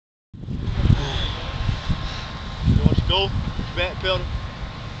Go, back pedal,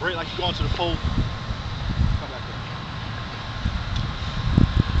 brake like you're going to the pole. Come back there.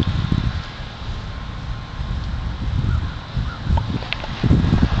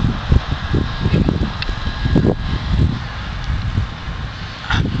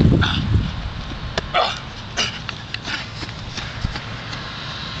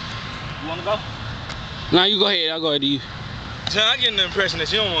 You wanna go? Nah, you go ahead. I'll go ahead to you. John, I get the impression that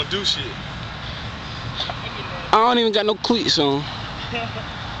you don't want to do shit. I don't even got no cleats on.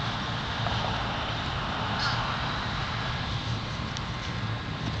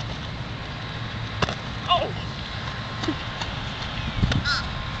 Oh!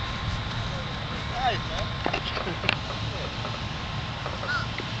 Nice, man.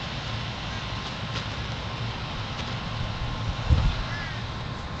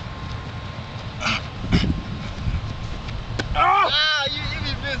 Ah, you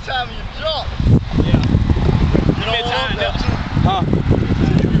be mid-timing your jump. Yeah. You don't want that too. Huh?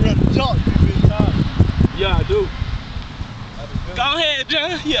 You be ready to jump, you be mid-timing. Yeah, I do. Go ahead,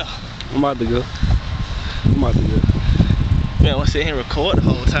 John. Yeah. I'm about to go. I'm about to go. Man, I want to sit here and record the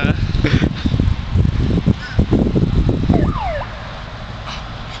whole time.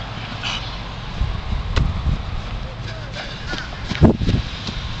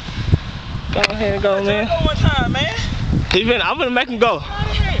 Go ahead and go, man. Go one time, man. I'm gonna make him go.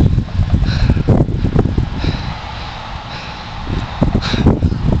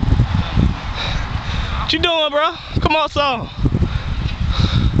 What you doing, bro? Come on, son.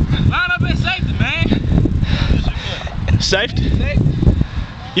 Line up in safety, man. Safety?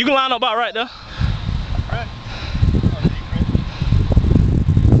 You can line up about right there. Right.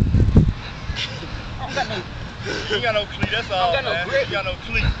 You ain't got no cleat, that's all, man. You got no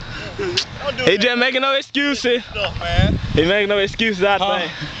cleat. He just making no excuses. Stuff, man. He making no excuses, I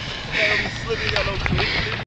think.